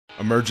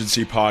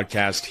emergency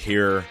podcast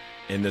here.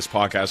 In this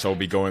podcast, I'll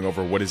be going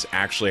over what is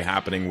actually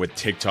happening with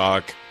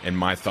TikTok and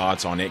my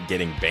thoughts on it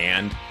getting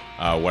banned,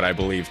 what I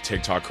believe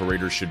TikTok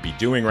creators should be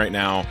doing right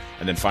now,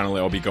 and then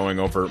finally I'll be going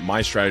over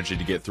my strategy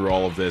to get through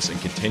all of this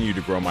and continue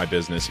to grow my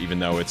business, even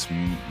though it's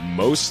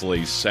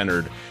mostly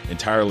centered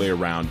entirely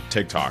around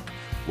TikTok.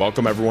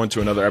 Welcome everyone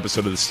to another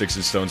episode of the Sticks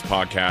and Stones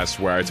podcast,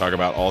 where I talk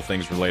about all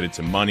things related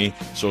to money,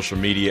 social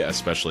media,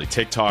 especially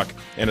TikTok,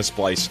 and a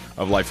splice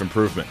of life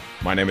improvement.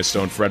 My name is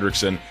Stone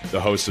Fredrickson,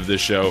 the host of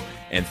this show,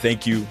 and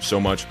thank you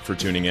so much for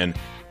tuning in.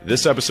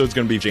 This episode is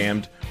going to be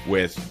jammed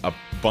with a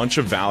bunch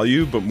of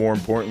value, but more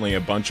importantly, a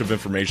bunch of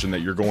information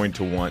that you're going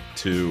to want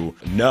to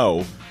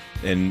know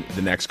in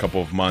the next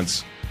couple of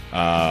months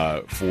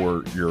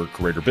for your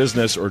career or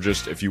business, or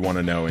just if you want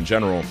to know in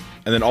general.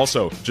 And then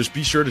also, just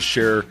be sure to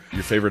share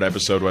your favorite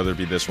episode, whether it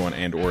be this one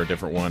and or a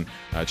different one,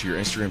 to your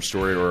Instagram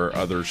story or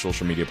other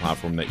social media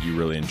platform that you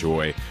really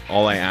enjoy.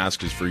 All I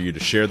ask is for you to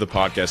share the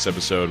podcast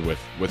episode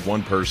with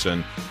one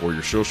person or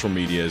your social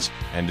medias,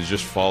 and to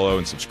just follow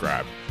and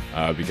subscribe,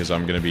 because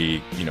I'm going to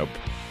be,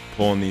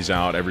 pulling these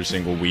out every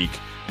single week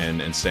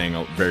and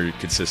staying very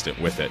consistent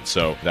with it.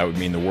 So that would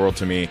mean the world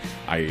to me.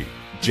 I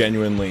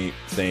genuinely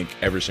thank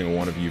every single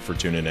one of you for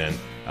tuning in.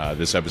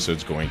 This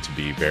episode's going to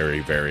be very,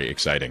 very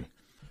exciting.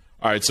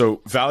 All right,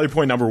 so value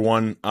point number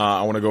one,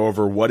 I want to go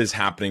over what is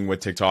happening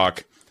with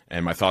TikTok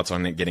and my thoughts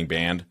on it getting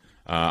banned.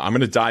 I'm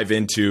going to dive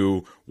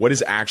into what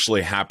is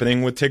actually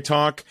happening with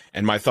TikTok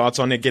and my thoughts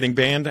on it getting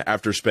banned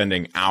after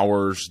spending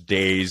hours,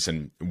 days,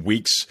 and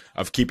weeks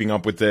of keeping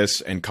up with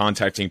this and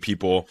contacting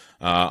people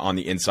on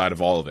the inside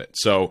of all of it.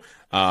 So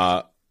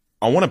I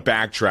want to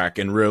backtrack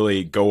and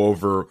really go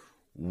over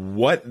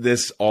what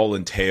this all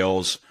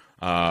entails,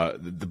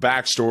 the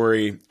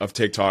backstory of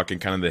TikTok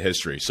and kind of the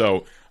history.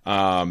 So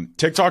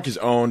TikTok is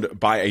owned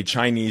by a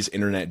Chinese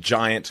internet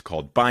giant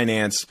called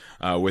Binance,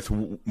 with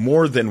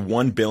more than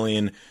 1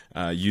 billion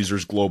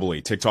users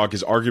globally. TikTok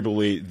is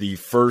arguably the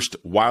first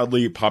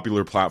wildly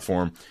popular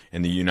platform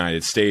in the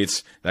United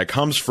States that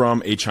comes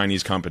from a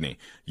Chinese company.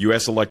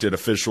 U.S. elected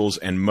officials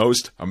and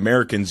most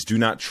Americans do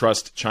not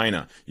trust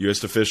China.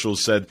 U.S.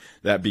 officials said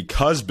that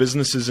because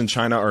businesses in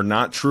China are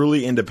not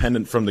truly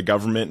independent from the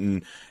government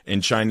in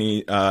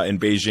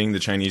Beijing, the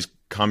Chinese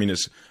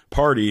Communist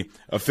Party,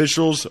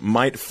 officials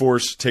might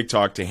force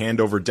TikTok to hand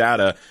over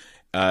data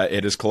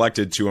it has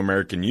collected to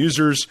American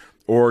users,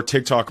 or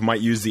TikTok might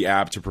use the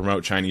app to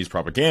promote Chinese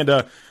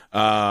propaganda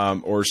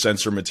or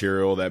censor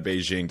material that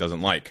Beijing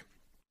doesn't like.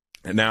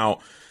 And now,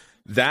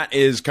 that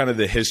is kind of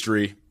the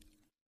history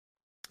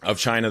of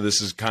China.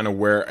 This is kind of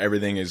where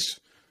everything is,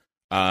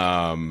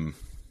 have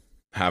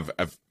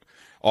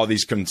all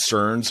these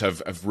concerns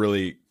have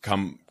really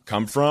come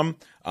from.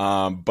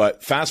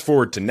 But fast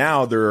forward to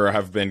now, there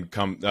have been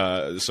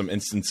some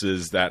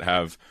instances that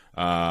have,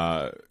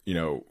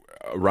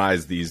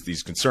 arise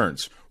these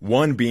concerns.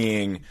 One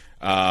being,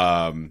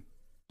 4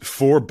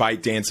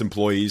 ByteDance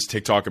employees,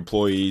 TikTok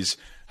employees,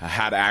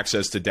 had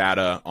access to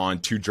data on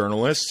 2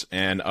 journalists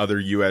and other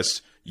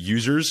U.S.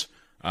 users,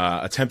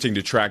 attempting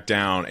to track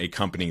down a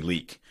company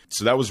leak.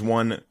 So that was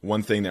one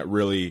thing that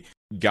really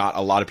got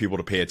a lot of people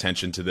to pay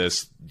attention to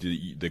this.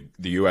 The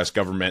U.S.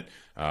 government,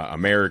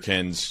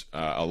 Americans,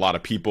 a lot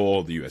of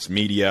people, the U.S.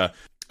 media.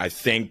 I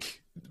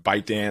think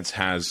ByteDance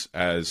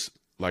has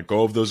let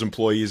go of those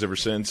employees ever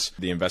since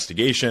the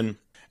investigation.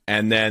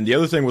 And then the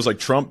other thing was, like,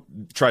 Trump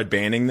tried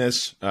banning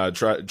this,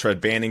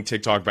 tried banning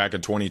TikTok back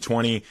in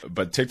 2020,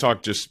 but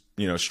TikTok just,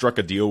 struck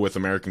a deal with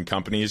American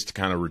companies to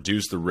kind of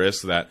reduce the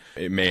risk that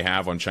it may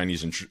have on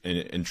Chinese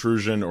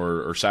intrusion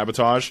or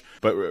sabotage.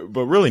 But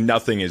really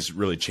nothing has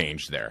really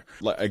changed there.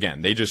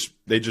 Again, they just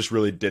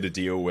really did a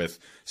deal with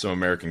some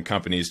American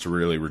companies to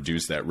really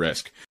reduce that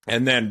risk.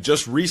 And then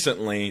just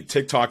recently,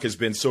 TikTok has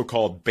been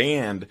so-called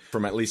banned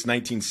from at least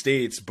 19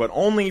 states, but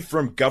only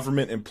from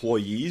government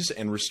employees,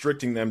 and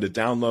restricting them to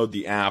download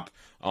the app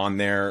on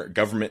their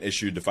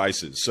government-issued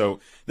devices.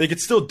 So they could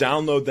still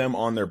download them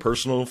on their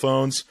personal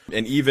phones.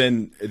 And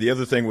even the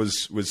other thing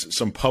was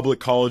some public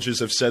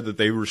colleges have said that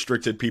they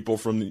restricted people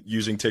from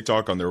using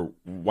TikTok on their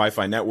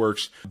Wi-Fi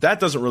networks. That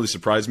doesn't really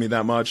surprise me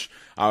that much.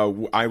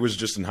 I was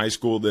just in high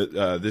school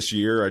this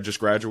year. I just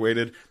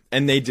graduated,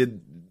 and they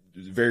did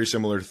very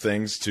similar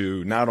things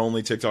to not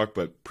only TikTok,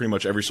 but pretty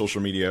much every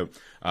social media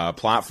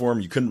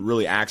platform. You couldn't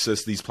really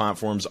access these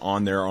platforms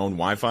on their own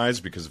Wi-Fi's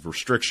because of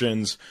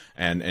restrictions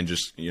and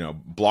just,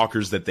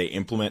 blockers that they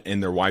implement in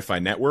their Wi-Fi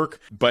network.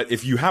 But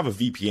if you have a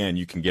VPN,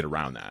 you can get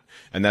around that.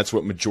 And that's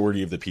what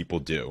majority of the people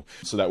do.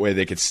 So that way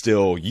they could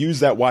still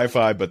use that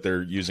Wi-Fi, but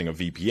they're using a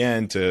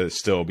VPN to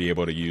still be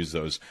able to use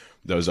those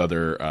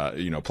other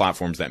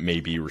platforms that may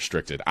be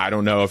restricted. I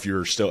don't know if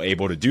you're still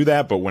able to do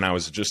that, but when I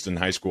was just in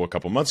high school a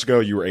couple months ago,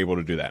 you were able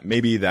to do that.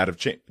 Maybe that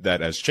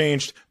has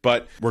changed,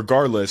 but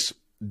regardless,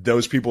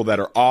 those people that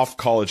are off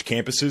college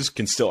campuses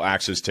can still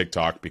access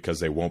TikTok because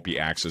they won't be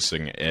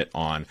accessing it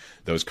on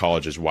those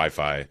colleges'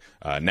 Wi-Fi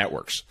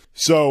networks.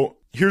 So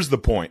here's the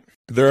point.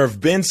 there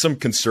have been some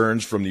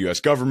concerns from the U.S.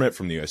 government,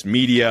 from the U.S.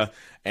 media,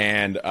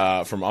 and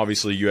from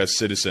obviously U.S.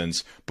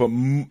 citizens, but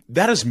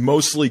that has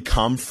mostly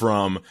come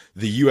from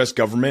the U.S.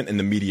 government and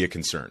the media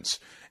concerns.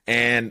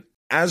 And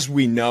as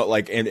we know,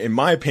 like, in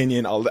my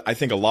opinion, I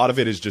think a lot of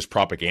it is just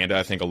propaganda.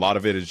 I think a lot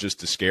of it is just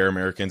to scare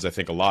Americans. I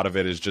think a lot of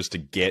it is just to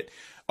get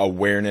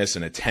awareness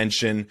and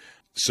attention,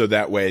 so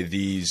that way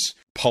these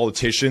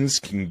politicians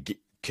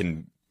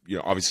can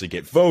obviously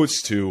get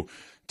votes to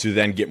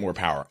then get more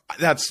power.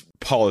 That's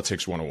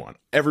politics 101.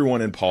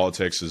 Everyone in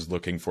politics is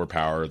looking for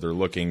power. They're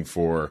looking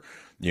for,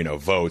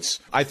 votes.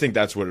 I think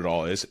that's what it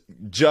all is,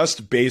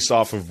 just based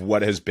off of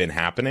what has been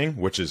happening,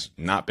 which has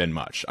not been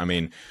much. I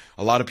mean,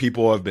 a lot of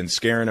people have been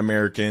scaring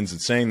Americans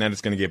and saying that it's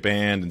going to get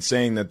banned and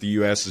saying that the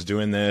U.S. is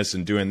doing this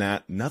and doing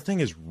that. Nothing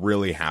has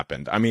really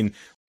happened. I mean,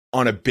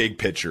 on a big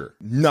picture,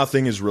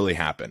 nothing has really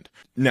happened.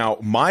 Now,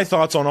 my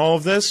thoughts on all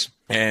of this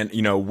and,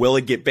 will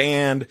it get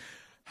banned?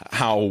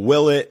 How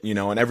will it,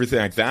 and everything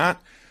like that.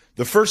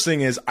 The first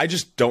thing is, I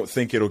just don't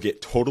think it'll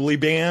get totally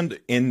banned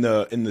in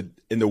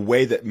the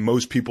way that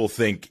most people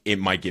think it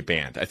might get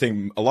banned. I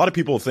think a lot of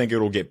people think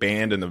it'll get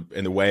banned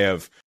in the way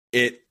of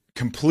it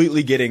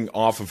completely getting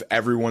off of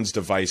everyone's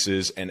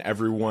devices and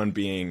everyone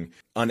being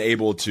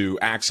unable to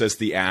access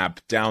the app,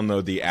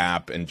 download the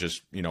app, and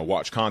just,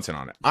 watch content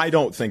on it. I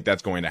don't think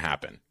that's going to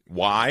happen.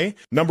 Why?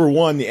 Number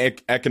one, the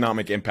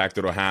economic impact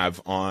it'll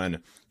have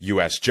on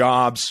U.S.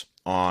 jobs,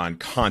 on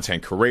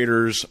content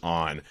creators,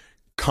 on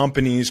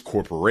companies,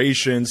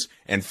 corporations,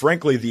 and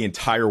frankly, the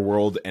entire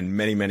world and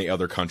many, many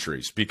other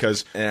countries.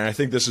 Because, and I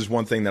think this is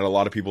one thing that a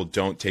lot of people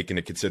don't take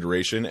into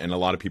consideration and a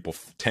lot of people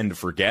tend to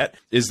forget,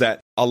 is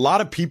that a lot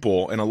of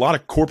people and a lot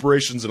of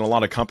corporations and a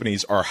lot of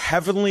companies are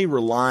heavily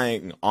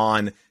relying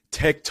on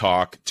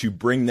TikTok to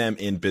bring them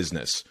in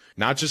business.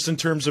 Not just in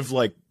terms of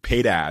like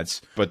paid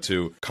ads, but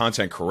to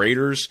content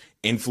creators,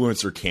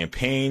 influencer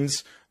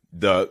campaigns,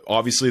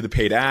 obviously the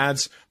paid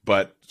ads,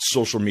 but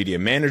social media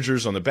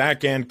managers on the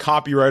back end,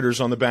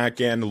 copywriters on the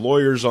back end,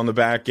 lawyers on the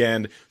back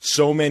end,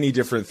 so many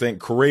different things,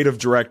 creative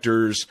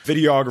directors,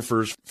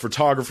 videographers,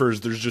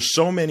 photographers. There's just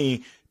so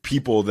many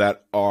people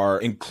that are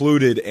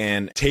included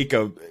and take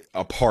a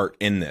part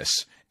in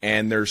this.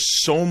 And there's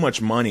so much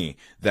money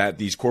that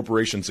these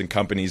corporations and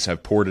companies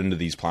have poured into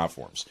these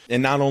platforms.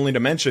 And not only to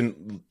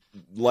mention,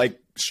 like,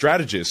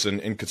 strategists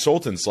and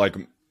consultants like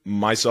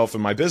myself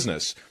and my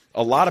business.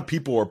 A lot of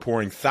people are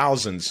pouring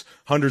thousands,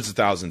 hundreds of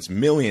thousands,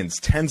 millions,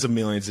 tens of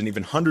millions, and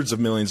even hundreds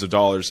of millions of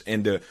dollars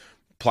into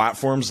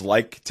platforms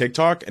like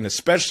TikTok, and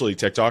especially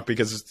TikTok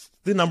because it's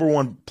the number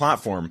one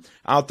platform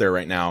out there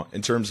right now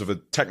in terms of a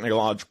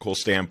technological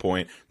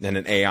standpoint and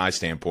an AI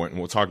standpoint. And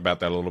we'll talk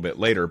about that a little bit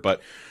later.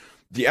 But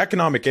the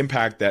economic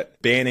impact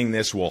that banning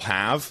this will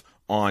have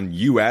on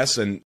US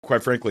and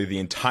quite frankly, the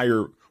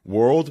entire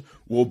world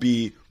will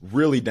be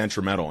really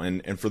detrimental.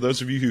 And for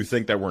those of you who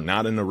think that we're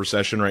not in a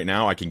recession right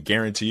now, I can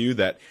guarantee you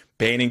that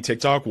banning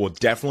TikTok will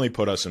definitely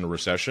put us in a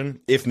recession,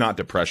 if not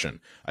depression.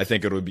 I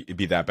think it would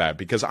be that bad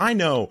because I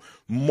know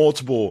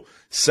multiple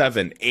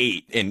 7,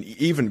 8, and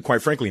even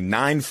quite frankly,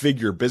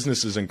 9-figure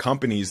businesses and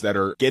companies that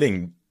are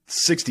getting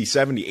 60,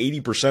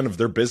 70, 80% of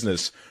their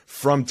business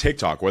from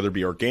TikTok, whether it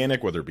be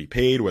organic, whether it be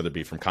paid, whether it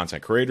be from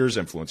content creators,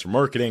 influencer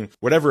marketing,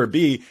 whatever it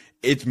be.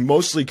 It's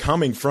mostly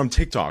coming from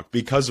TikTok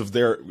because of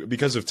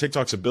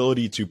TikTok's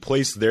ability to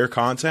place their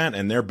content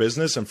and their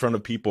business in front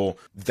of people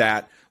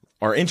that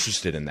are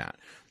interested in that.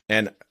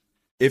 And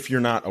if you're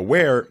not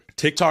aware,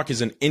 TikTok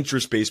is an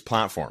interest-based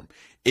platform.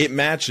 It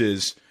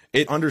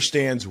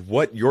understands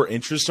what your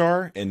interests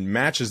are and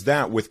matches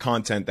that with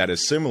content that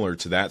is similar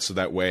to that. So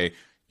that way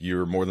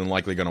you're more than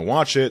likely going to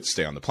watch it,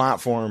 stay on the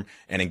platform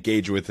and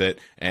engage with it.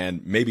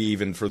 And maybe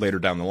even for later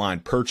down the line,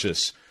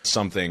 purchase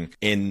something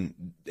in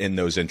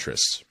those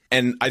interests.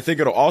 And I think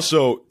it'll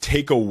also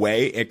take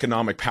away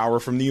economic power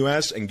from the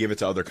US and give it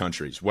to other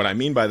countries. What I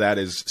mean by that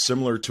is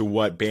similar to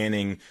what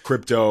banning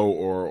crypto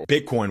or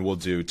Bitcoin will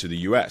do to the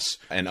US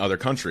and other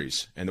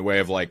countries, in the way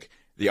of like,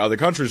 the other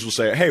countries will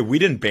say, hey, we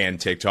didn't ban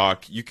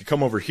TikTok. You could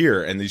come over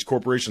here. And these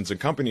corporations and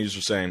companies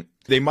are saying,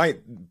 they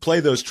might play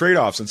those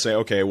trade-offs and say,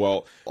 okay,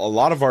 well, a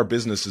lot of our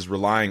business is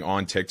relying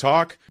on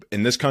TikTok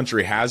and this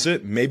country has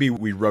it. Maybe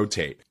we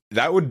rotate.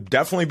 That would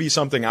definitely be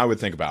something I would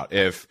think about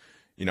if,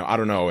 I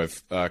don't know,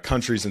 if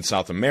countries in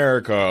South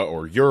America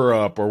or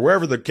Europe or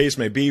wherever the case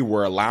may be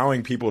were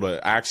allowing people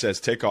to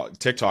access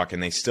TikTok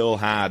and they still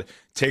had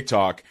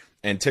TikTok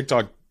and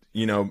TikTok,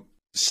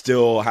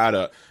 still had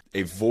a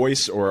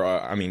voice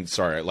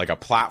or like a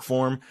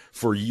platform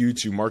for you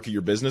to market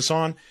your business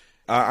on,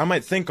 I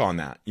might think on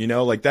that.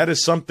 Like that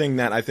is something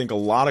that I think a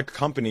lot of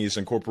companies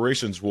and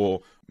corporations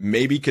will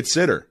maybe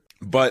consider,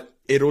 but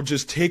it'll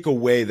just take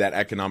away that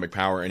economic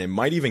power and it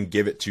might even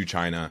give it to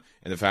China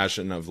in the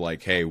fashion of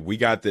like, hey, we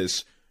got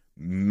this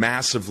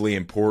massively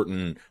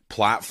important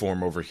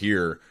platform over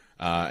here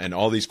and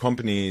all these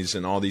companies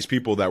and all these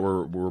people that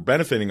were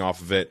benefiting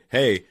off of it.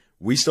 Hey,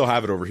 we still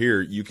have it over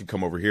here. You can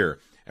come over here.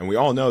 And we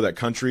all know that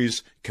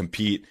countries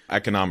compete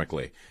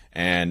economically.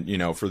 And,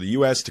 for the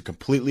US to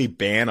completely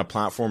ban a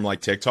platform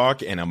like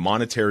TikTok and a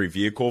monetary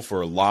vehicle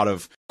for a lot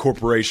of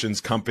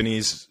corporations,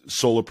 companies,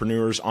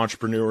 solopreneurs,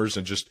 entrepreneurs,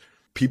 and just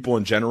people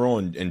in general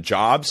and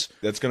jobs,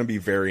 that's going to be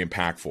very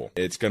impactful.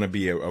 It's going to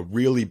be a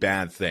really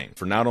bad thing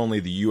for not only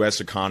the US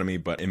economy,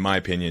 but in my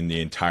opinion, the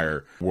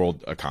entire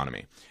world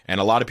economy. And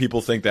a lot of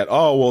people think that,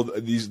 oh, well,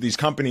 these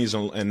companies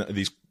and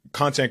these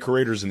content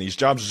creators and these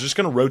jobs are just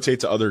going to rotate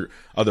to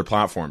other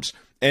platforms.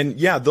 And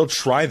yeah, they'll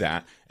try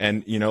that.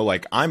 And,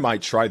 like I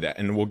might try that,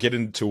 and we'll get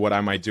into what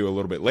I might do a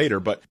little bit later.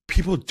 But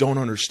people don't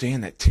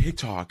understand that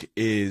TikTok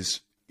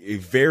is a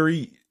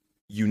very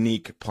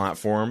unique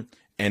platform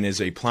and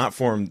is a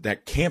platform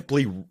that can't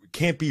be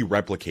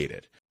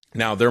replicated.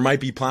 Now, there might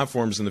be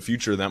platforms in the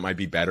future that might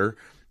be better,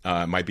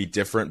 might be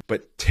different,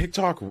 but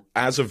TikTok,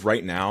 as of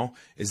right now,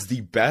 is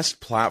the best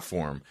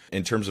platform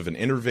in terms of an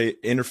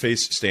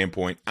interface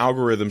standpoint,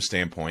 algorithm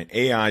standpoint,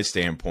 AI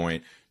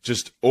standpoint,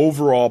 just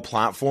overall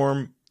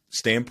platform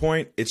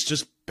standpoint. It's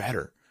just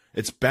better.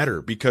 It's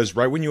better because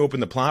right when you open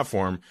the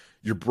platform,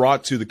 you're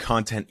brought to the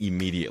content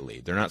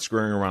immediately. They're not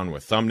screwing around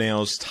with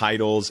thumbnails,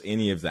 titles,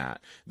 any of that.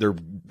 They're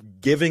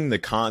giving the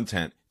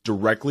content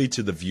directly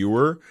to the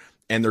viewer,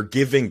 and they're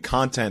giving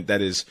content that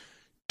is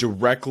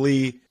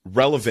directly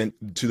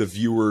relevant to the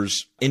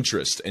viewer's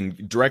interest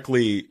and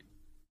directly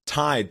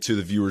tied to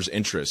the viewer's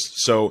interest.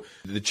 So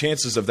the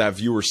chances of that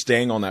viewer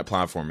staying on that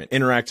platform and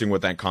interacting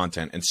with that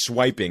content and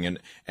swiping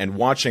and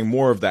watching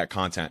more of that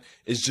content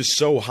is just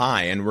so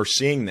high. And we're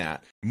seeing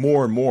that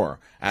more and more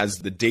as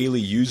the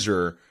daily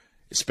user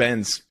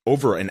spends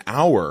over an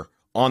hour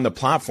on the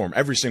platform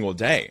every single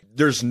day.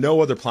 There's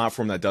no other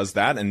platform that does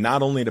that. And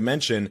not only to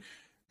mention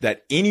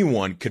that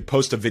anyone could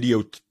post a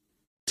video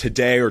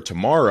today or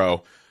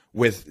tomorrow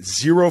with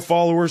 0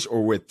 followers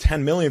or with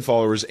 10 million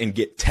followers and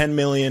get 10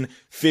 million,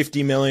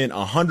 50 million,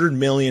 100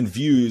 million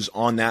views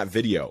on that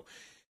video.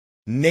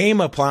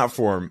 Name a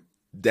platform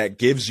that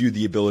gives you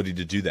the ability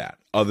to do that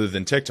other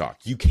than TikTok.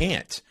 You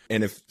can't.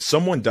 And if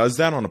someone does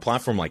that on a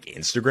platform like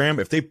Instagram,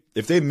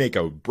 if they make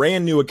a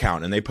brand new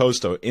account and they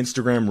post an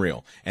Instagram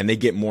reel and they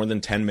get more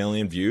than 10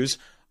 million views,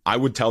 I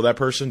would tell that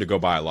person to go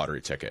buy a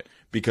lottery ticket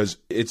because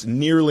it's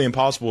nearly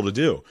impossible to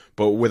do.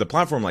 But with a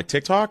platform like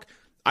TikTok,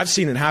 I've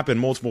seen it happen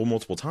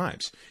multiple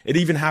times. It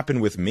even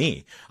happened with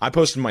me. I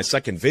posted my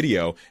second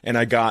video and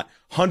I got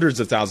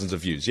hundreds of thousands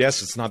of views.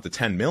 Yes, it's not the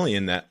 10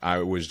 million that I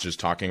was just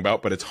talking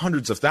about, but it's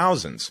hundreds of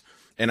thousands.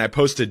 And I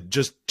posted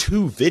just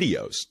 2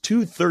 videos,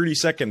 2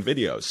 30-second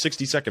videos,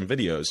 60-second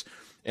videos,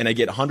 and I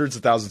get hundreds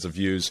of thousands of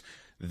views.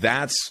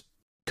 That's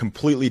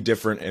completely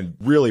different and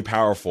really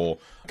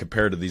powerful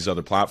compared to these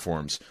other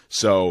platforms.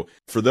 So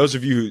for those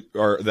of you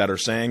that are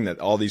saying that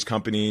all these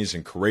companies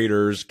and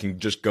creators can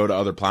just go to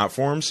other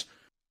platforms,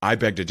 I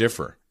beg to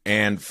differ.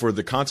 And for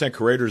the content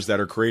creators that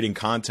are creating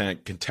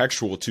content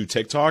contextual to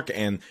TikTok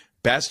and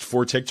best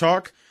for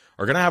TikTok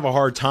are going to have a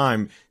hard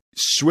time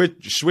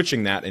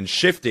switching that and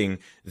shifting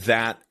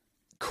that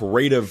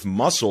creative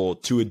muscle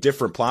to a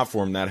different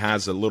platform that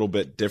has a little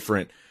bit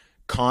different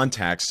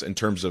context in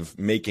terms of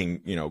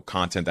making,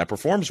 content that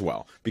performs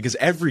well, because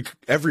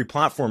every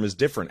platform is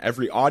different.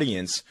 Every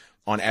audience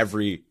on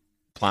every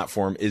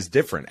platform is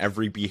different.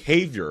 Every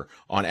behavior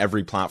on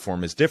every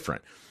platform is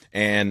different.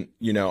 And,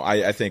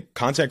 I think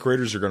content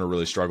creators are going to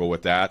really struggle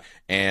with that.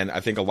 And I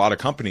think a lot of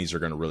companies are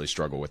going to really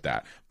struggle with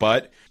that.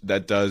 But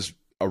that does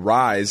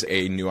arise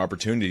a new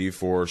opportunity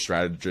for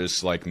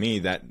strategists like me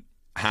that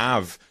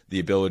have the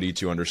ability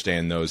to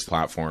understand those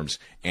platforms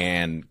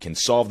and can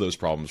solve those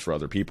problems for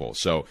other people.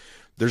 So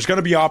there's going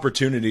to be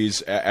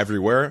opportunities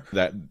everywhere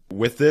that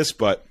with this.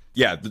 But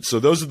yeah,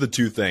 so those are the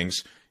 2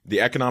 things.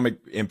 The economic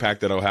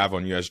impact that it'll have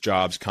on U.S.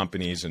 jobs,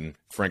 companies, and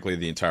frankly,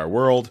 the entire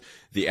world,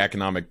 the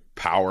economic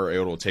power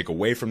it will take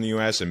away from the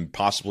U.S. and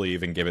possibly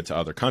even give it to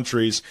other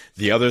countries.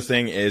 The other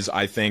thing is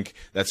I think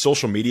that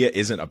social media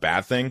isn't a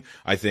bad thing.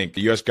 I think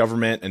the U.S.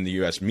 government and the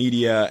U.S.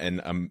 media and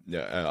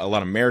a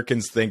lot of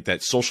Americans think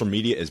that social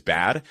media is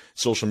bad.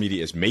 Social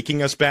media is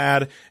making us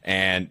bad,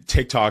 and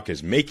TikTok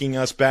is making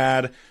us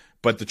bad.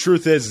 But the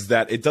truth is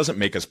that it doesn't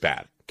make us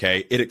bad,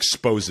 okay? It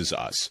exposes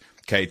us.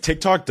 Okay,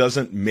 TikTok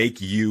doesn't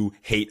make you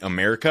hate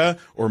America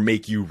or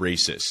make you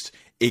racist.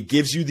 It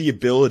gives you the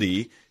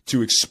ability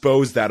to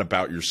expose that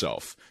about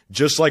yourself,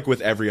 just like with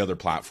every other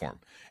platform.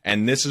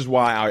 And this is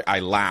why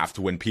I laughed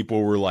when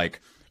people were like,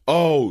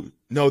 oh,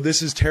 no,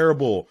 this is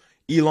terrible.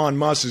 Elon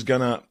Musk is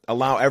going to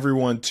allow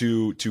everyone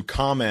to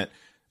comment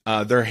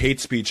their hate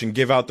speech and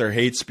give out their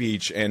hate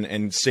speech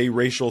and say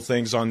racial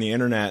things on the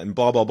internet and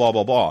blah, blah, blah,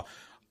 blah, blah.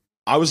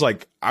 I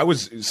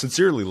was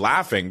sincerely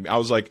laughing. I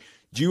was like,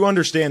 do you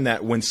understand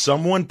that when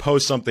someone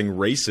posts something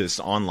racist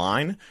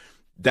online,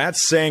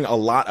 that's saying a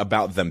lot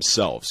about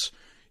themselves?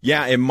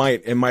 Yeah, it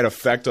might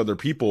affect other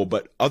people,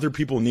 but other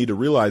people need to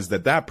realize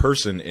that that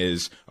person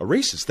is a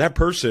racist. That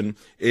person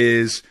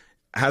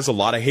has a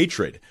lot of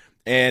hatred.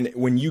 And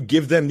when you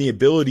give them the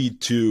ability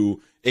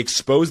to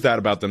expose that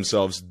about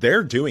themselves,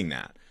 they're doing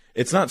that.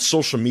 It's not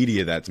social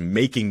media that's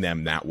making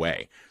them that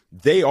way.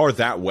 They are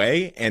that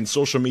way, and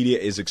social media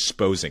is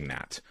exposing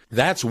that.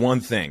 That's one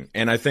thing.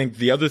 And I think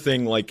the other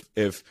thing, like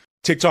if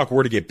TikTok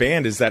were to get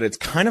banned is that it's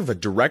kind of a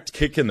direct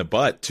kick in the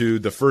butt to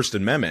the First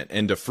Amendment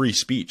and to free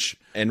speech.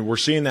 And we're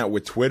seeing that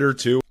with Twitter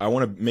too. I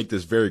want to make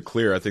this very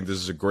clear. I think this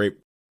is a great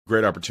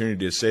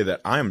opportunity to say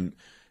that I'm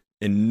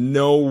in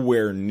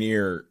nowhere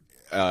near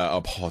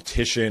a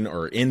politician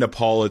or into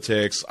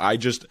politics.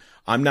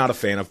 I'm not a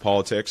fan of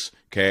politics.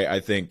 Okay.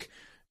 I think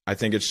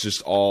it's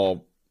just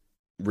all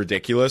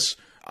ridiculous.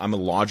 I'm a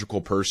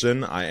logical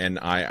person.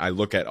 I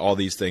look at all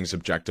these things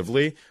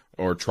objectively,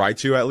 or try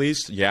to at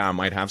least. Yeah, I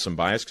might have some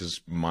bias because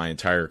my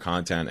entire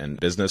content and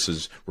business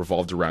is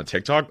revolved around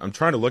TikTok. I'm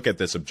trying to look at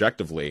this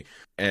objectively.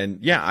 And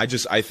yeah,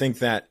 I think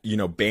that,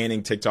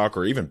 banning TikTok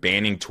or even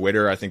banning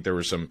Twitter, I think there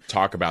was some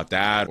talk about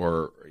that,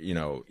 or,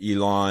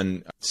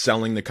 Elon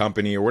selling the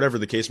company or whatever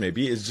the case may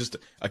be, is just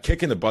a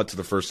kick in the butt to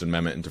the First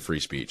Amendment and to free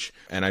speech.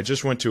 And I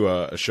just went to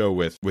a show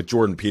with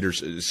Jordan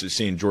Peterson,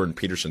 seeing Jordan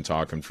Peterson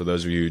talk. And for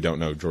those of you who don't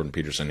know Jordan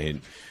Peterson,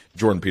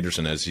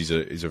 he's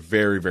a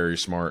very, very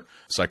smart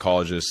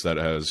psychologist that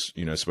has,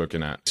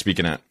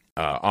 speaking at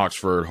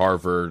Oxford,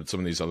 Harvard, some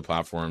of these other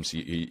platforms.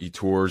 He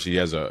tours. He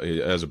has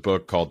a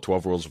book called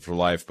 12 Rules for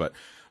Life. But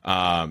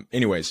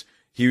anyways,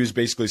 he was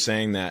basically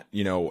saying that,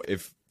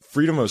 if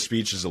freedom of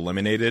speech is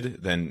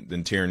eliminated,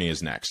 then tyranny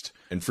is next.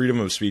 And freedom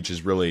of speech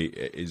is really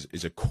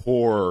is a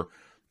core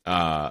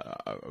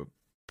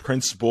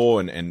principle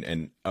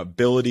and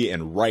ability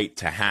and right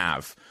to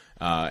have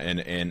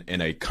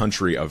in a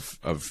country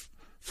of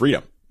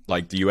freedom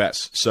like the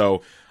U.S.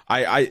 So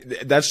I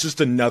that's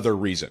just another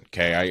reason.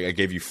 Okay, I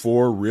gave you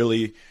 4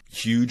 really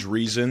huge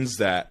reasons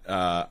that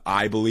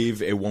I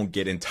believe it won't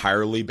get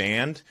entirely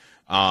banned.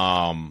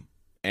 And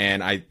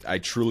I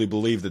truly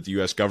believe that the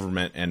U.S.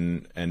 government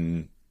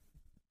and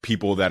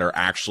people that are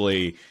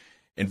actually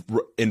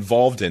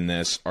involved in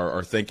this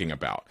are thinking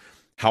about.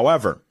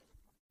 However,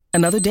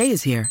 another day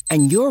is here,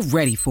 and you're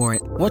ready for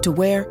it. What to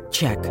wear?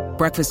 Check.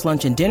 Breakfast,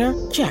 lunch, and dinner?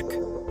 Check.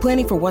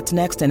 Planning for what's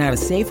next and how to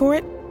save for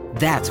it?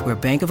 That's where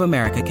Bank of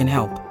America can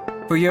help.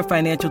 For your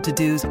financial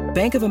to-dos,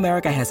 Bank of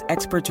America has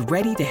experts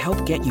ready to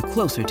help get you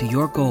closer to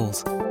your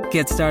goals.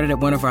 Get started at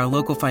one of our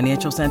local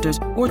financial centers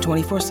or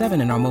 24/7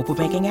 in our mobile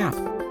banking app.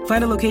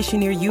 Find a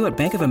location near you at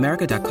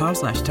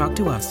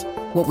bankofamerica.com/talktous.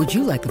 What would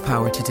you like the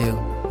power to do?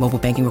 Mobile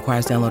banking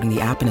requires downloading the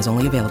app and is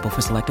only available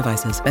for select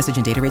devices. Message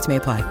and data rates may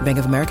apply. Bank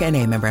of America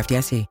N.A., member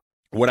FDIC.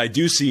 What I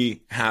do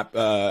see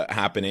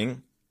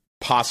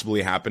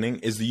possibly happening,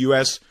 is the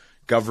U.S.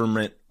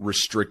 government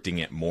restricting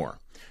it more,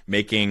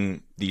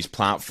 making these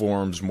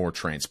platforms more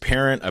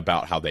transparent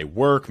about how they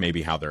work,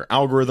 maybe how their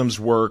algorithms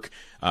work,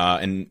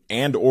 and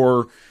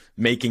or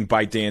making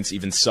ByteDance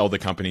even sell the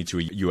company to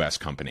a U.S.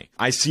 company.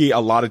 I see a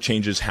lot of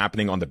changes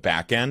happening on the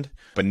back end,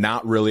 but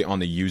not really on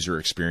the user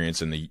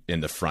experience in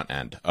the front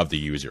end of the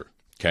user.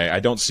 Okay, I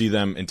don't see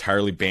them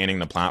entirely banning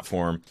the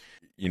platform,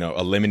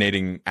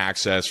 eliminating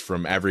access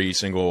from every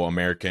single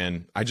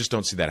American. I just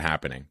don't see that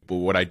happening. But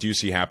what I do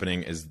see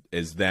happening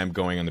is them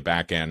going on the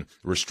back end,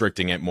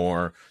 restricting it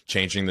more,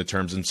 changing the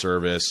terms and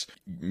service,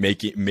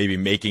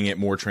 making it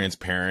more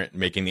transparent,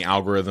 making the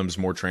algorithms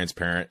more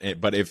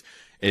transparent. But if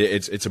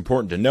it's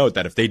important to note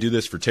that if they do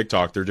this for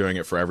TikTok, they're doing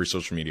it for every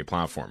social media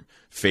platform,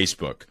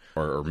 Facebook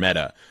or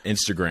Meta,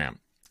 Instagram,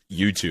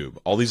 YouTube,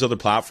 all these other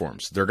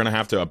platforms. They're going to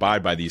have to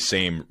abide by these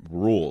same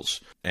rules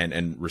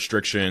and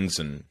restrictions.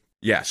 And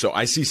yeah, so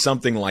I see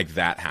something like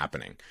that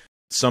happening,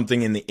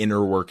 something in the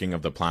inner working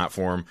of the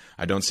platform.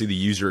 I don't see the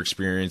user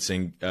experience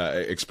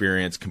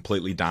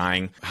completely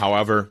dying.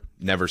 However,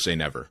 never say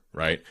never,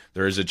 right?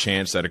 There is a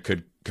chance that it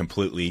could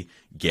completely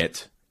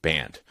get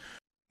banned.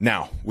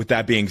 Now, with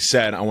that being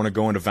said, I want to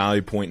go into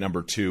value point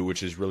number 2,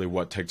 which is really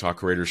what TikTok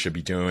creators should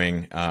be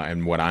doing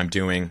and what I'm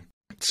doing.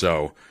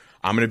 So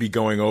I'm going to be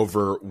going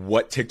over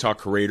what TikTok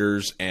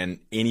creators and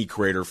any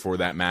creator for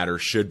that matter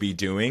should be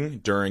doing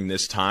during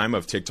this time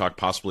of TikTok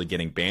possibly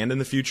getting banned in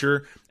the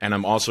future. And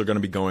I'm also going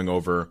to be going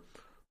over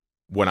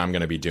what I'm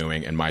going to be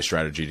doing and my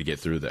strategy to get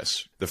through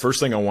this. The first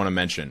thing I want to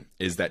mention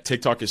is that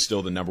TikTok is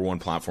still the #1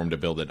 platform to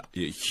build a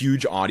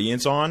huge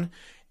audience on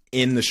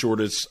in the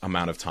shortest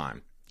amount of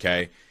time.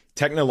 Okay.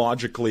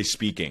 Technologically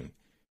speaking,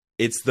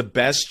 it's the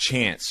best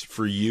chance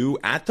for you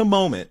at the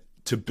moment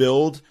to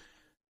build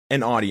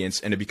an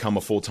audience and to become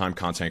a full-time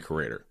content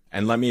creator.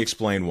 And let me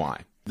explain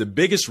why. The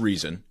biggest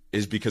reason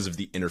is because of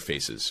the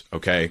interfaces,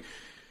 okay?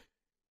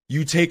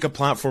 You take a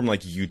platform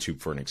like YouTube,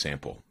 for an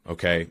example,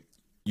 okay?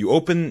 You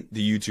open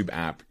the YouTube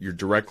app, you're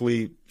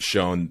directly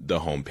shown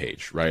the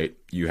homepage, right?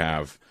 You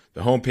have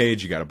the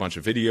homepage, you got a bunch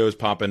of videos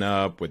popping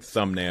up with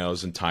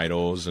thumbnails and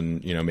titles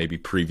and, maybe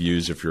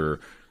previews if you're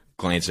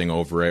glancing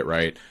over it,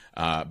 right?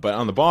 But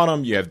on the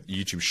bottom, you have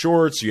YouTube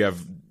Shorts. You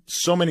have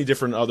so many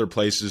different other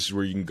places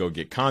where you can go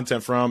get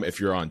content from.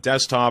 If you're on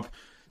desktop,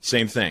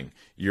 same thing.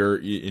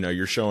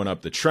 You're showing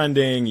up the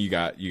trending. You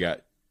got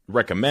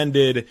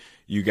recommended.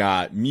 You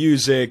got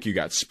music. You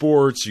got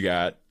sports.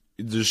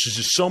 There's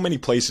just so many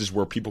places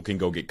where people can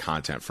go get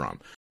content from.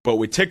 But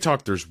with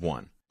TikTok, there's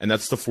one, and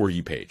that's the For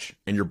You page.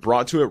 And you're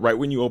brought to it right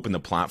when you open the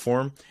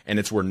platform, and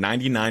it's where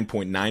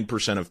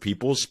 99.9% of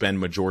people spend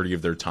majority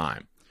of their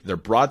time. They're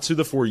brought to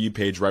the For You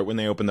page right when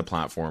they open the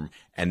platform,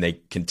 and they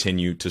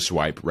continue to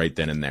swipe right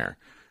then and there.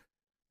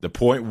 The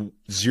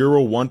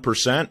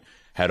 0.01%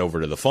 head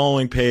over to the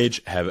following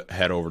page,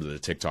 head over to the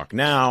TikTok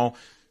now,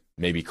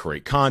 maybe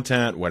create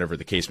content, whatever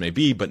the case may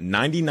be. But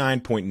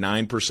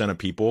 99.9% of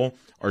people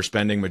are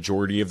spending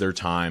majority of their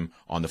time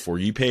on the For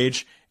You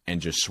page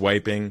and just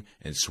swiping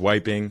and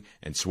swiping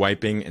and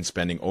swiping and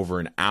spending over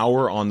an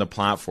hour on the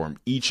platform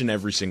each and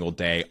every single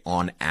day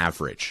on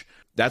average.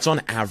 That's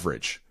on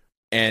average.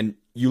 And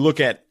you look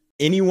at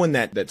anyone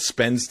that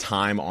spends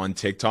time on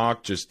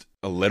TikTok just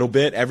a little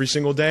bit every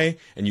single day,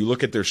 and you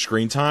look at their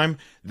screen time,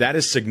 that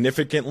is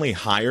significantly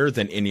higher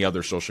than any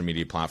other social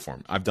media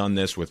platform. I've done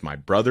this with my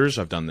brothers.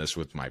 I've done this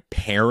with my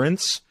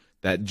parents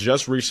that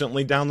just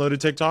recently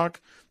downloaded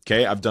TikTok.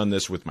 Okay, I've done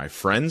this with my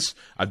friends.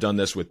 I've done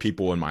this with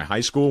people in my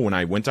high school when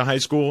I went to high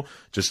school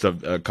just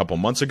a couple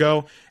months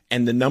ago,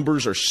 and the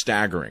numbers are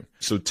staggering.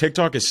 So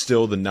TikTok is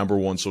still the number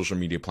one social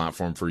media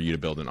platform for you to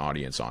build an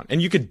audience on. And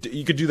you could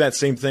do that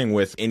same thing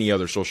with any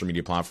other social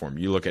media platform.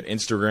 You look at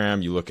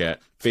Instagram, you look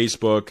at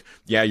Facebook.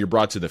 Yeah, you're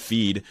brought to the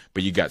feed,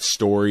 but you got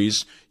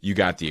stories, you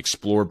got the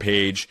explore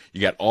page,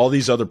 you got all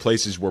these other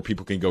places where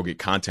people can go get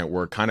content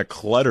where it kind of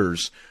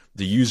clutters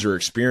the user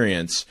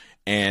experience,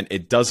 and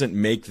it doesn't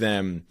make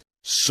them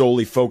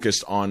solely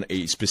focused on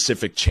a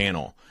specific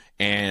channel.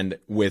 And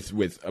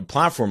with a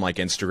platform like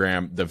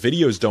Instagram, the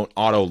videos don't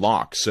auto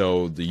lock.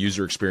 So the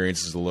user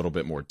experience is a little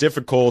bit more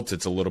difficult.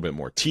 It's a little bit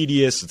more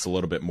tedious. It's a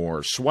little bit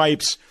more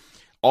swipes.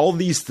 All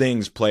these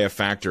things play a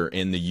factor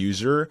in the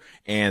user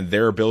and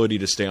their ability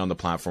to stay on the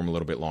platform a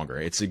little bit longer.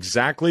 It's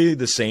exactly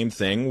the same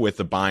thing with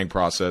the buying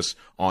process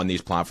on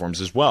these platforms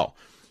as well.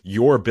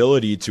 Your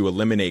ability to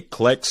eliminate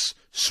clicks,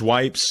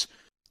 swipes,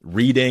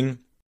 reading,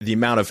 the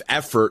amount of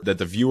effort that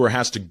the viewer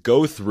has to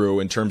go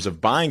through in terms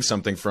of buying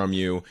something from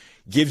you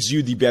gives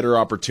you the better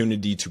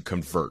opportunity to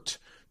convert,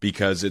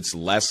 because it's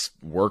less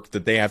work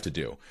that they have to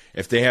do.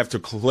 If they have to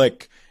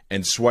click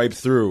and swipe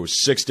through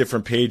 6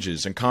 different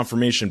pages and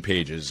confirmation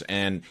pages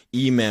and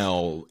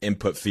email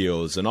input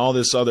fields and all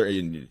this other,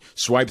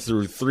 swipe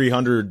through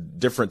 300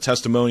 different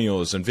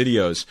testimonials and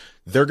videos,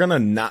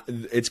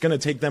 it's going to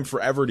take them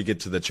forever to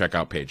get to the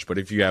checkout page. But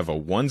if you have a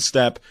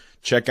one-step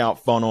checkout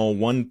funnel,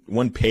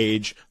 one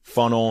page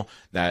funnel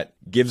that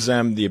gives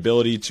them the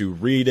ability to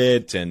read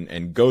it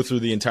and go through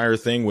the entire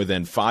thing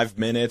within 5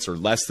 minutes or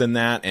less than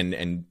that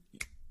and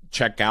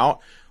check out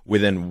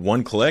within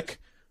one click,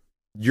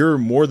 you're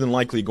more than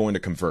likely going to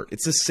convert.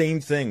 It's the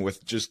same thing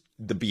with just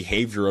the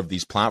behavior of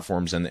these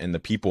platforms and the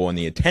people and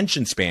the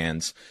attention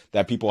spans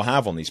that people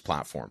have on these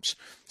platforms.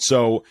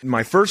 So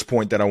my first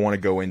point that I want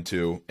to go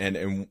into,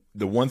 and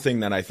the one thing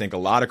that I think a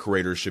lot of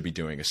creators should be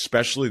doing,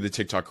 especially the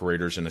TikTok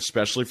creators, and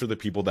especially for the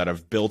people that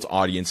have built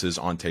audiences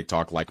on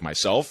TikTok like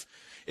myself,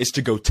 is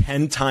to go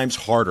 10 times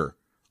harder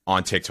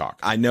on TikTok.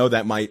 I know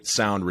that might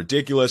sound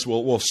ridiculous.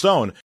 Well,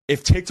 Stone,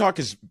 if TikTok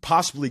is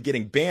possibly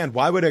getting banned,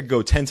 why would I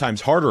go 10 times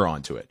harder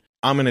onto it?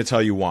 I'm going to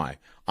tell you why.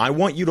 I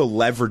want you to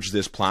leverage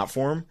this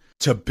platform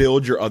to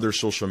build your other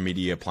social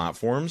media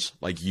platforms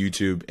like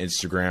YouTube,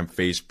 Instagram,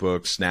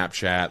 Facebook,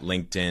 Snapchat,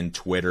 LinkedIn,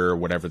 Twitter,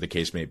 whatever the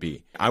case may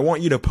be. I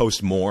want you to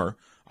post more.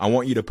 I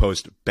want you to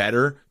post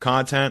better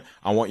content.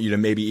 I want you to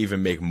maybe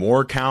even make more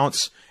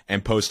accounts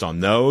and post on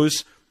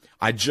those.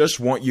 I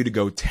just want you to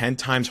go 10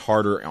 times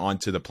harder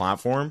onto the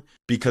platform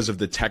because of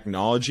the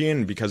technology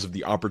and because of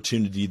the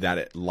opportunity that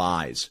it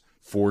lies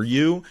for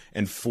you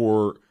and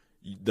for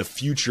the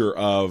future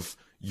of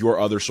your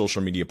other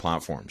social media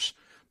platforms.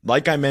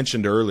 Like I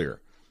mentioned earlier,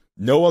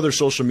 no other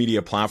social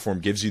media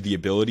platform gives you the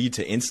ability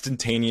to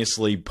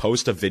instantaneously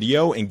post a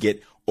video and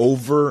get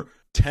over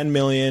 10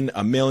 million,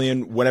 a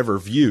million, whatever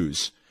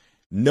views.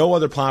 No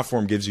other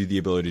platform gives you the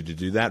ability to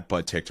do that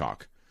but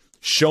TikTok.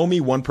 Show me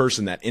one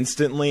person that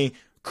instantly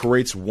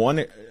creates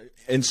one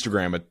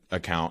Instagram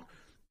account,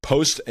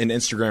 posts an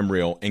Instagram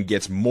reel, and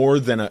gets more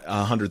than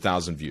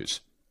 100,000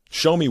 views.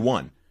 Show me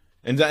one.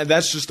 And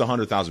that's just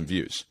 100,000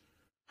 views.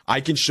 I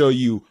can show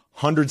you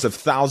hundreds of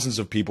thousands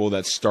of people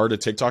that start a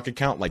TikTok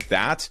account like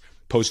that,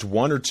 post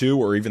 1 or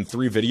 2 or even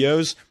 3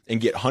 videos,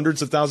 and get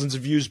hundreds of thousands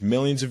of views,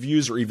 millions of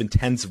views, or even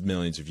tens of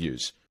millions of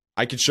views.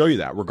 I could show you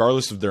that,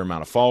 regardless of their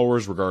amount of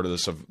followers,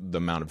 regardless of the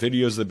amount of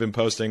videos they've been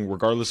posting,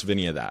 regardless of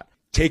any of that.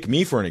 Take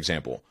me for an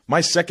example. My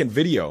second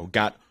video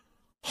got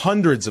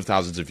hundreds of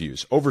thousands of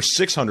views, over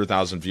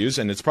 600,000 views,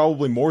 and it's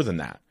probably more than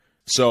that.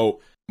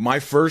 So my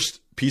first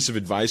piece of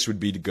advice would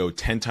be to go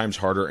 10 times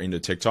harder into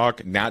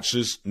TikTok, not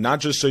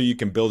just so you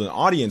can build an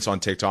audience on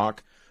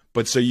TikTok,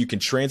 but so you can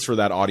transfer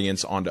that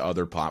audience onto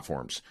other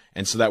platforms.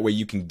 And so that way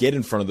you can get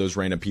in front of those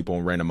random people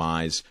and random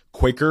eyes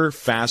quicker,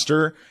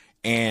 faster,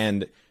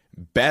 and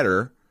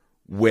better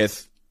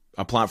with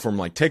a platform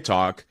like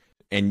TikTok,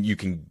 and you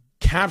can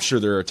capture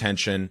their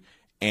attention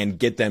and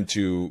get them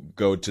to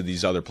go to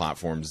these other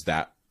platforms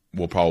that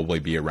will probably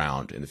be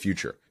around in the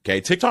future. Okay,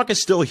 TikTok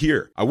is still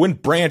here. I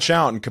wouldn't branch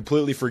out and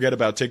completely forget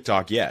about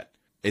TikTok yet.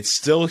 It's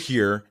still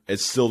here.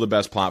 It's still the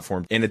best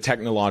platform in a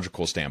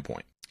technological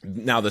standpoint.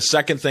 Now, the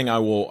second thing I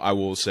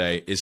will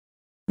say is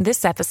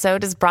this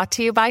episode is brought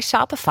to you by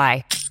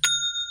Shopify.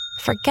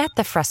 Forget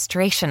the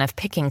frustration of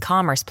picking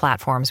commerce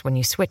platforms when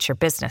you switch your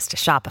business to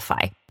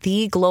Shopify,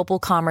 the global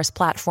commerce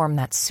platform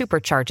that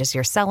supercharges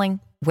your selling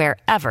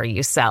wherever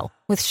you sell.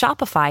 With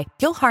Shopify,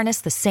 you'll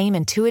harness the same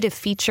intuitive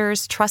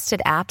features,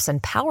 trusted apps,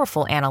 and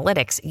powerful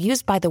analytics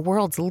used by the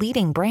world's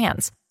leading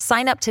brands.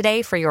 Sign up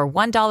today for your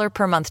 $1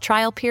 per month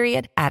trial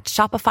period at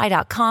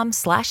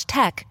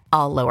shopify.com/tech,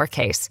 all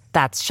lowercase.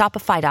 That's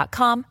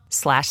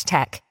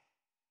shopify.com/tech.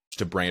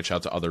 To branch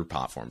out to other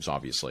platforms,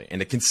 obviously, and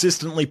to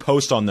consistently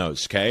post on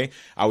those, okay?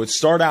 I would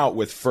start out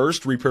with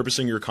first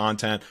repurposing your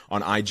content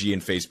on IG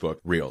and Facebook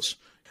Reels.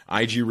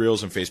 IG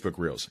Reels and Facebook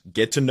Reels.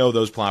 Get to know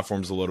those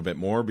platforms a little bit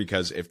more,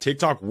 because if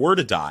TikTok were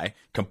to die,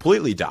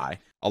 completely die,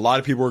 a lot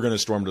of people are going to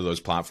storm to those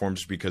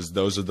platforms because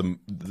those are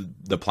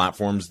the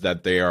platforms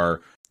that they are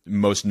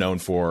most known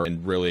for,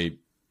 and really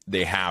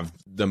they have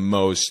the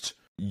most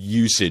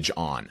usage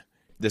on.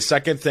 The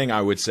second thing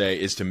I would say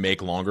is to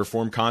make longer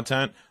form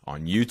content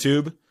on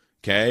YouTube.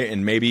 Okay,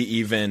 and maybe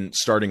even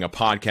starting a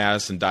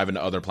podcast and dive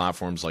into other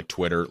platforms like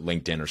Twitter,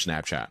 LinkedIn, or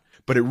Snapchat.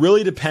 But it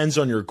really depends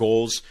on your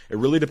goals. It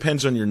really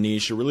depends on your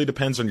niche. It really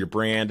depends on your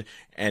brand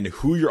and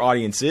who your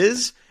audience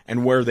is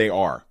and where they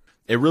are.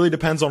 It really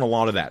depends on a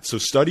lot of that. So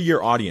study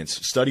your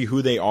audience, study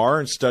who they are,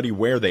 and study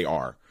where they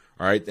are.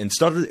 All right, and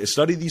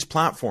study these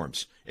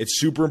platforms. It's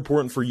super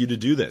important for you to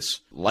do this.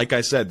 Like I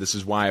said, this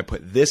is why I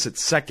put this at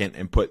second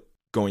and put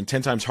going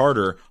 10 times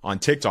harder on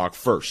TikTok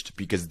first,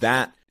 because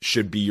that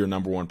should be your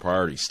number one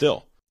priority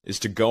still, is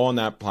to go on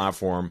that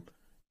platform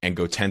and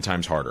go 10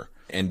 times harder.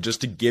 And just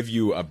to give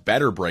you a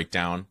better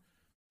breakdown,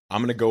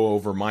 I'm going to go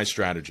over my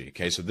strategy.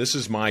 Okay, so this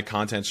is my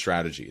content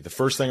strategy. The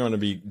first thing I'm going to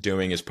be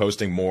doing is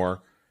posting more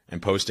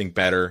and posting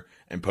better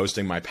and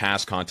posting my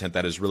past content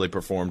that has really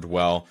performed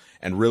well,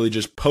 and really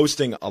just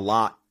posting a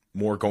lot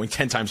more, going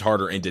 10 times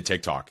harder into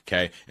TikTok,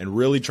 okay? And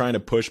really trying to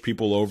push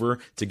people over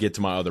to get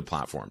to my other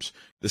platforms.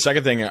 The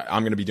second thing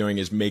I'm going to be doing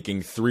is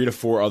making 3 to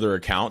 4 other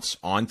accounts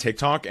on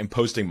TikTok and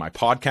posting my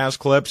podcast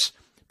clips,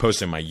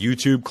 posting my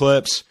YouTube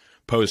clips,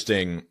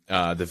 posting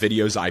the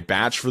videos I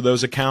batch for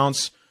those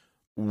accounts,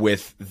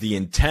 with the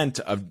intent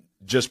of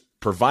just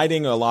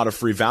providing a lot of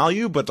free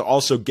value, but to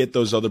also get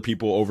those other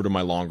people over to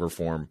my longer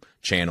form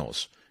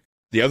channels.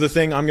 The other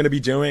thing I'm going to be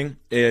doing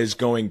is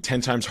going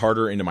 10 times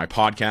harder into my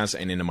podcast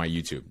and into my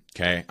YouTube.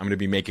 Okay. I'm going to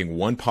be making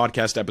one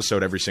podcast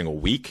episode every single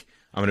week.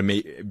 I'm going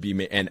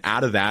to and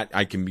out of that,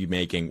 I can be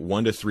making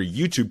 1 to 3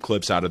 YouTube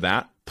clips out of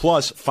that,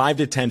 plus 5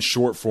 to 10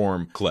 short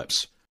form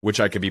clips, which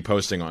I could be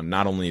posting on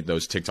not only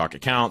those TikTok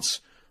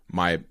accounts,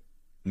 my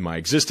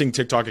existing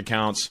TikTok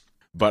accounts,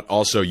 but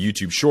also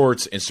YouTube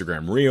Shorts,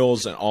 Instagram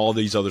Reels, and all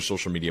these other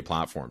social media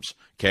platforms.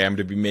 Okay. I'm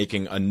going to be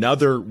making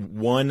another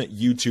one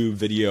YouTube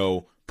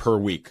video per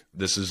week.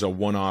 This is a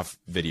one-off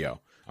video.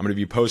 I'm going to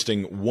be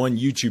posting one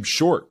YouTube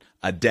short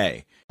a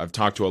day. I've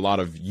talked to a lot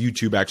of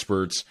YouTube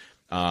experts.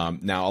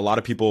 Now, a lot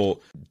of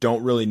people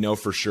don't really know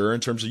for sure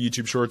in terms of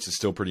YouTube shorts. It's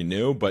still pretty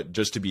new, but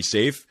just to be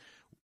safe,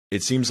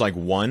 it seems like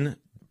one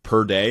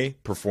per day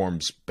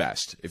performs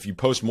best. If you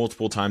post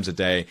multiple times a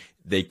day,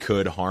 they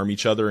could harm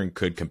each other and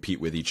could compete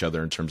with each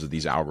other in terms of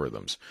these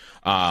algorithms.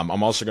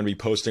 I'm also going to be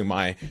posting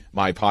my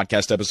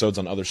podcast episodes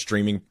on other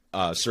streaming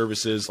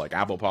services like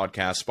Apple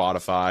Podcasts,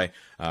 Spotify,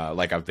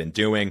 like I've been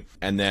doing.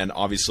 And then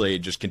obviously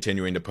just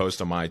continuing to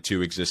post on my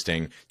 2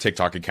 existing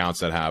TikTok accounts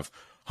that have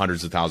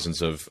hundreds of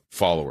thousands of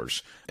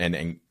followers.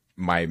 And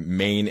my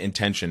main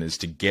intention is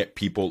to get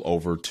people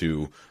over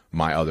to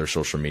my other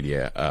social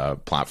media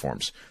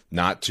platforms,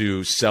 not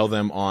to sell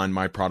them on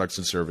my products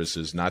and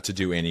services, not to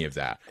do any of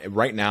that.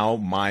 Right now,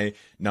 my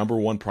number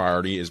one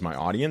priority is my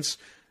audience,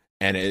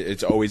 and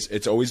it's always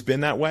been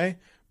that way.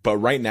 But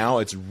right now,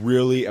 it's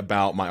really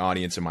about my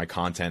audience and my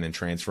content and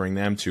transferring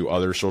them to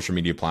other social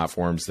media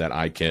platforms that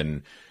I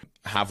can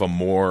have a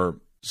more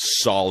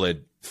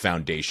solid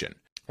foundation.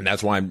 And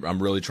that's why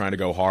I'm really trying to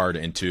go hard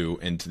into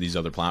these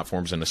other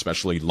platforms, and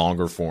especially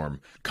longer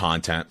form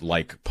content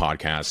like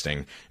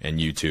podcasting and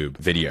YouTube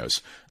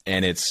videos.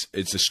 And it's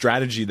a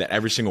strategy that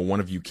every single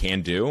one of you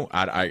can do.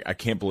 I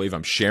can't believe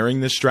I'm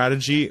sharing this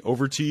strategy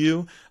over to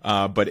you,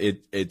 but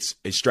it's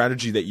a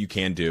strategy that you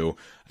can do.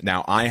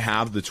 Now, I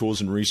have the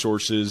tools and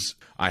resources.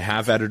 I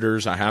have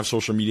editors. I have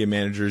social media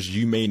managers.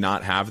 You may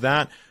not have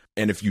that.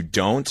 And if you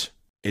don't,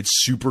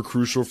 it's super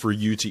crucial for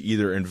you to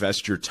either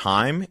invest your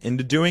time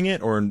into doing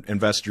it or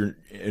invest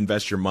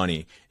your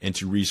money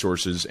into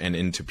resources and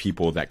into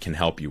people that can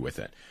help you with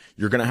it.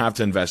 You're going to have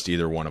to invest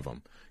either one of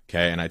them.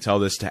 Okay. And I tell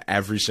this to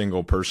every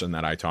single person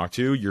that I talk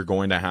to. You're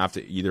going to have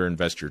to either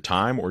invest your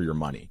time or your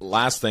money.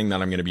 Last thing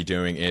that I'm going to be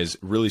doing is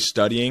really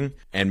studying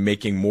and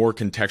making more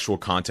contextual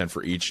content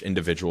for each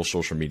individual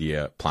social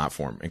media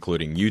platform,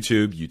 including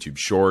YouTube, YouTube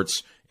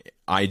Shorts,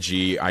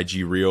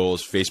 IG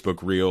Reels,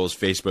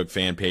 Facebook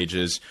fan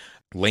pages,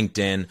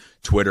 LinkedIn,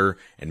 Twitter,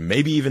 and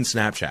maybe even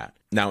Snapchat.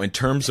 Now, in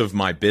terms of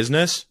my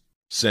business,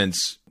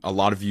 since a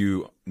lot of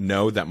you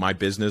know that my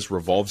business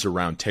revolves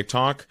around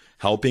TikTok,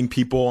 helping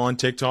people on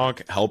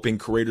TikTok, helping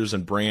creators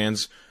and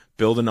brands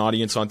build an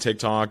audience on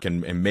TikTok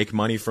and make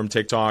money from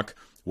TikTok,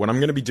 what I'm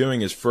going to be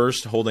doing is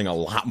first holding a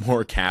lot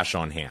more cash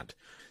on hand.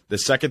 The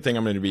second thing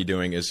I'm going to be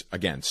doing is,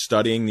 again,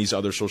 studying these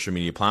other social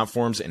media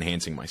platforms,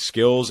 enhancing my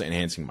skills,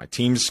 enhancing my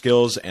team's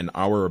skills, and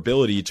our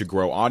ability to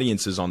grow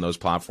audiences on those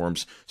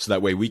platforms so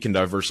that way we can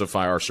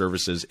diversify our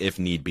services if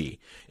need be.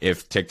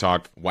 If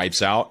TikTok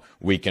wipes out,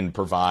 we can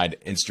provide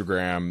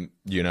Instagram,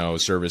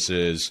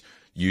 services,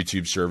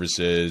 YouTube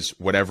services,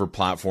 whatever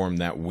platform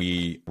that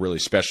we really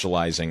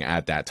specializing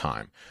at that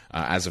time.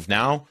 As of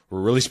now,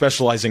 we're really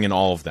specializing in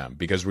all of them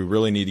because we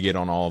really need to get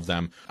on all of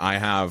them. I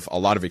have a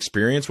lot of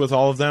experience with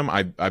all of them.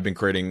 I've been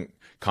creating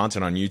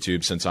content on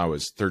YouTube since I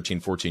was 13,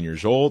 14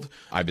 years old.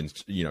 I've been,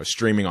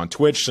 streaming on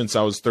Twitch since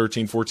I was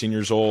 13, 14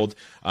 years old.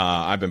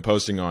 I've been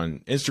posting on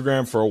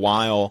Instagram for a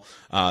while.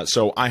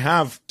 So I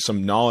have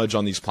some knowledge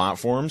on these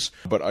platforms,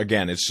 but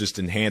again, it's just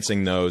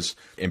enhancing those,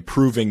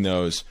 improving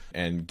those,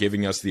 and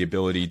giving us the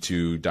ability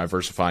to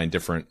diversify in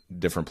different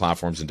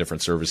platforms and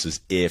different services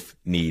if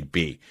need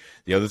be.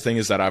 The other thing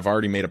is that I've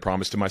already made a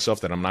promise to myself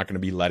that I'm not going to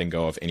be letting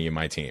go of any of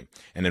my team.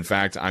 And in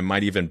fact, I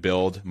might even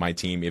build my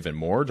team even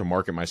more to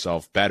market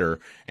myself better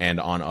and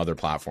on other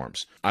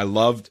platforms. I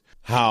loved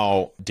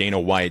how Dana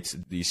White,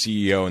 the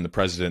CEO and the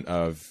president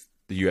of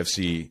the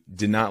UFC,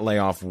 did not lay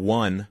off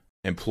one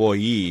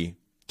employee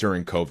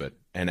during COVID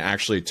and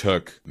actually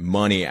took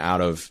money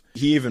out of,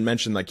 he even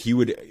mentioned like he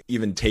would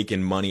even take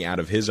in money out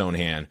of his own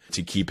hand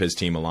to keep his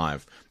team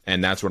alive.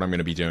 And that's what I'm going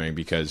to be doing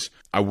because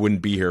I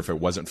wouldn't be here if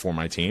it wasn't for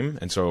my team.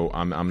 And so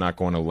I'm not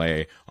going to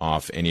lay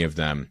off any of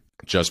them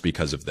just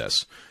because of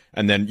this.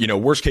 And then,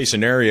 worst case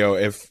scenario,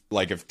 if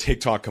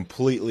TikTok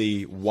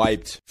completely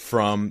wiped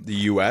from the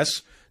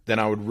US, then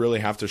I would really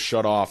have to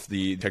shut off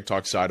the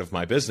TikTok side of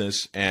my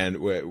business, and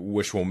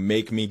which will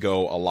make me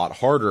go a lot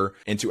harder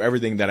into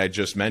everything that I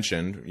just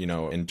mentioned,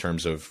 in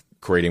terms of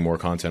creating more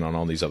content on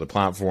all these other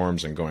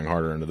platforms and going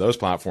harder into those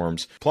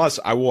platforms. Plus,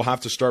 I will have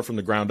to start from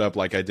the ground up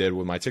like I did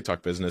with my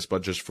TikTok business,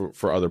 but just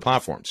for other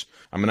platforms.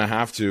 I'm going to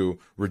have to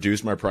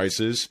reduce my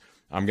prices.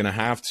 I'm going to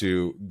have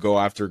to go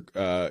after,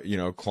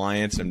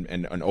 clients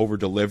and over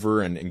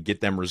deliver and get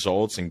them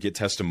results and get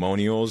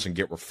testimonials and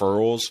get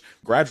referrals,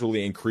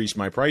 gradually increase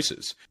my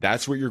prices.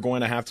 That's what you're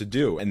going to have to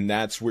do. And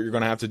that's what you're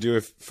going to have to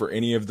do for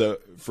any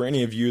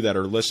of you that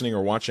are listening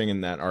or watching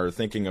and that are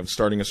thinking of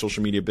starting a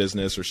social media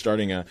business or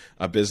starting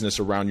a business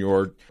around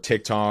your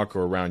TikTok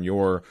or around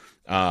your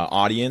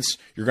audience.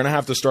 You're going to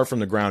have to start from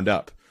the ground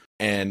up.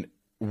 And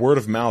word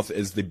of mouth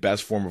is the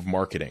best form of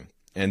marketing.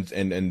 And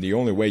the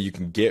only way you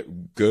can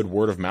get good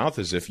word of mouth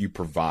is if you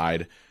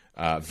provide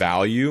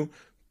value,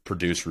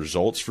 produce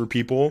results for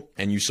people,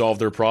 and you solve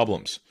their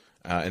problems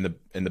in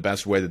the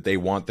best way that they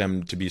want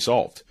them to be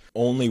solved.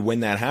 Only when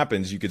that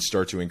happens, you could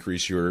start to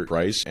increase your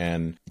price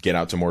and get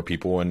out to more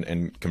people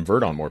and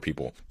convert on more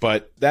people.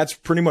 But that's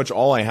pretty much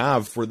all I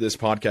have for this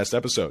podcast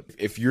episode.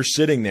 If you're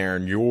sitting there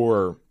and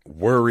you're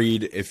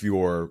worried, if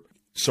you're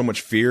so much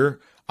fear,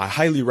 I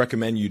highly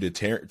recommend you to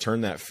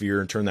turn that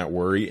fear and turn that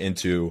worry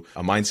into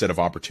a mindset of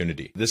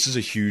opportunity. This is a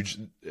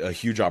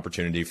huge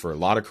opportunity for a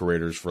lot of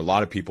creators, for a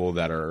lot of people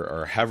that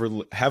are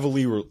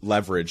heavily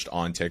leveraged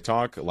on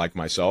TikTok, like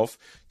myself,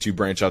 to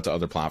branch out to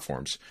other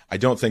platforms. I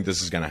don't think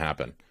this is going to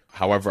happen.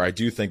 However, I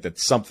do think that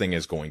something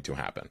is going to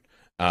happen.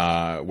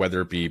 Whether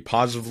it be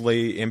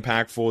positively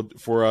impactful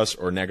for us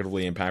or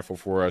negatively impactful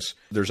for us,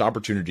 there's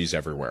opportunities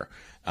everywhere.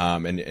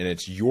 And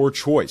it's your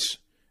choice.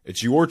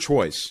 It's your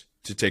choice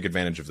to take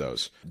advantage of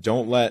those.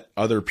 Don't let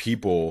other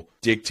people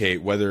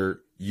dictate whether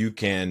you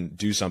can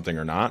do something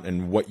or not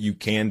and what you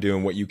can do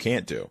and what you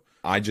can't do.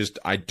 I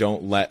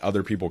don't let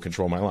other people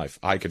control my life.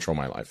 I control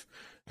my life.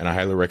 And I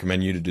highly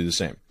recommend you to do the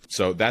same.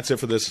 So that's it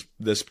for this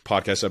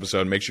podcast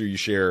episode. Make sure you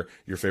share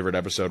your favorite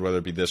episode, whether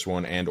it be this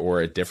one and or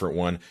a different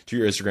one, to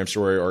your Instagram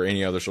story or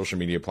any other social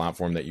media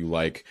platform that you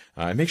like.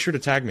 And make sure to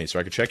tag me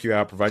so I can check you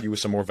out, provide you with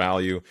some more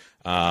value.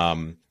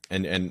 And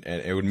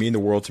it would mean the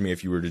world to me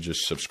if you were to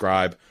just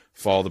subscribe,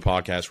 follow the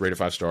podcast, rate it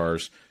 5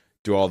 stars,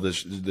 do all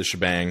this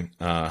shebang,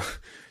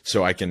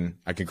 so I can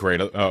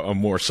create a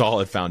more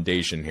solid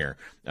foundation here.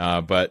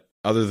 But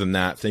other than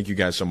that, thank you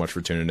guys so much for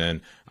tuning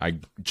in. I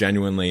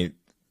genuinely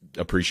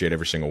appreciate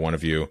every single one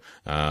of you,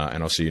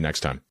 and I'll see you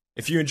next time.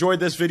 If you enjoyed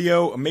this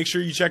video, make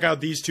sure you check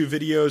out these 2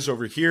 videos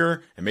over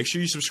here, and make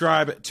sure you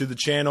subscribe to the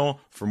channel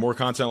for more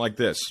content like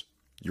this.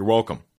 You're welcome.